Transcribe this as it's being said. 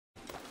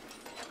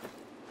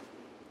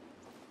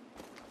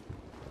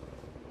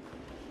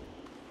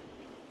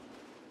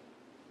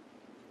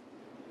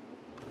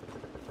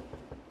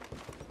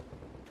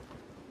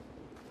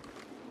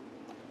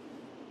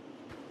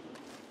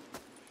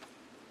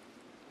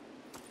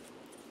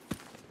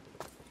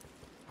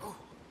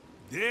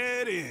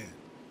Dead end.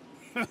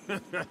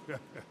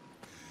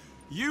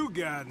 You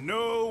got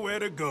nowhere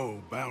to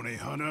go, bounty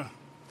hunter.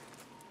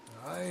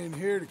 I ain't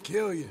here to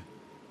kill you.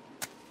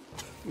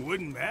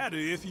 Wouldn't matter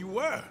if you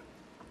were.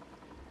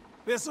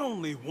 There's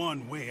only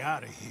one way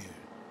out of here,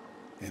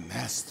 and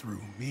that's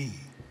through me.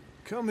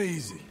 Come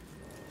easy.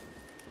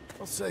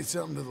 I'll say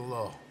something to the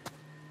law.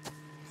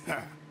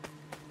 Ha.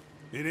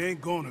 It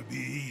ain't gonna be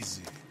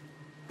easy.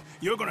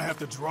 You're gonna have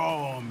to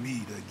draw on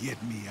me to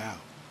get me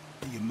out.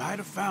 You might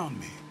have found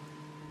me,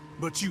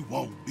 but you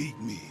won't beat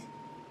me,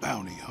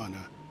 bounty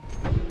hunter.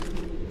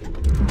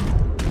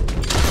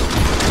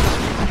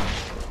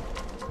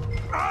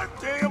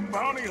 Goddamn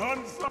bounty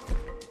hunting son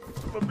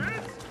of a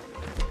bitch!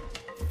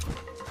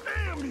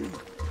 Damn you!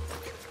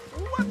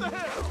 What the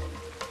hell?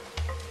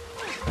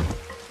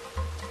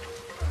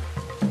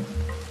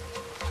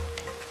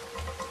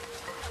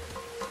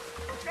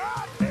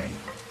 God damn!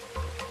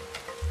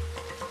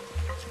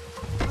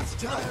 Let's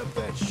tie up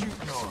that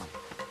shooting arm.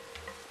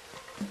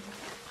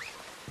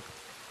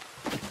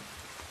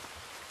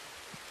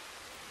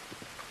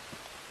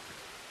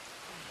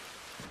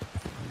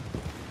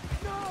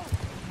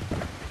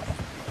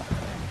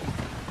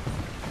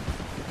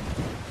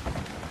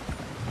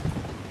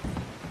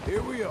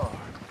 Here we are,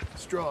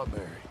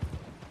 Strawberry.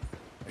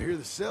 I hear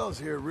the cells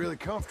here are really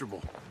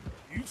comfortable.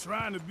 You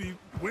trying to be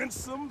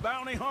winsome,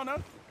 bounty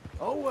hunter?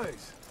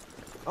 Always.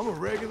 I'm a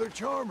regular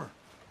charmer.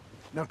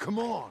 Now come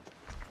on.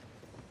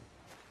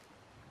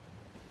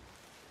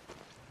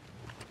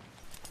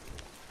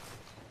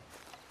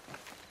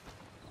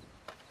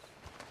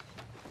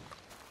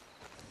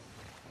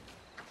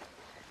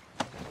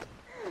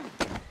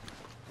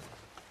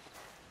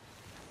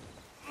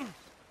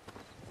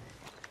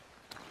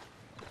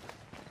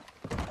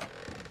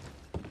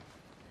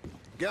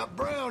 Got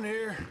Brown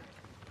here.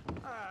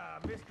 Ah,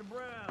 Mr.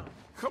 Brown.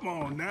 Come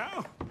on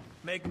now.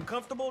 Make him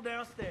comfortable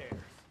downstairs.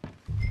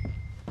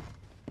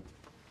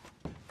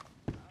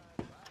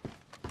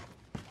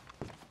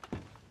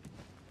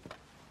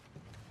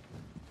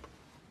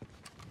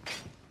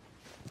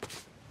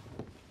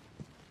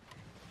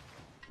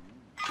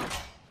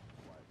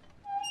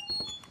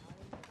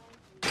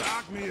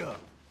 Lock me up.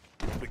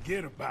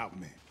 Forget about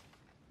me.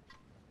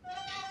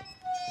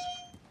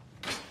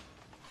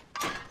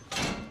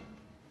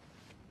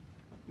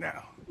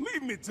 Now,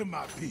 leave me to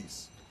my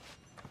peace.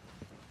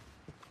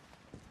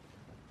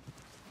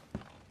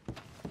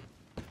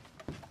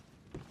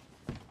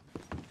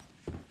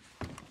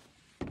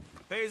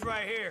 Pays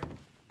right here.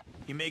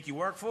 He make you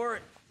work for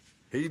it?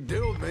 He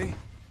dueled me,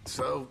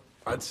 so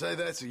I'd say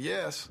that's a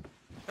yes.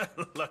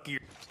 Lucky.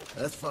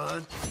 That's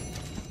fine.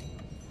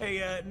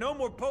 Hey, no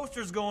more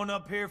posters going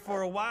up here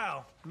for a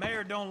while.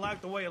 Mayor don't like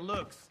the way it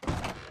looks.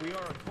 We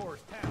are a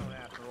tourist town.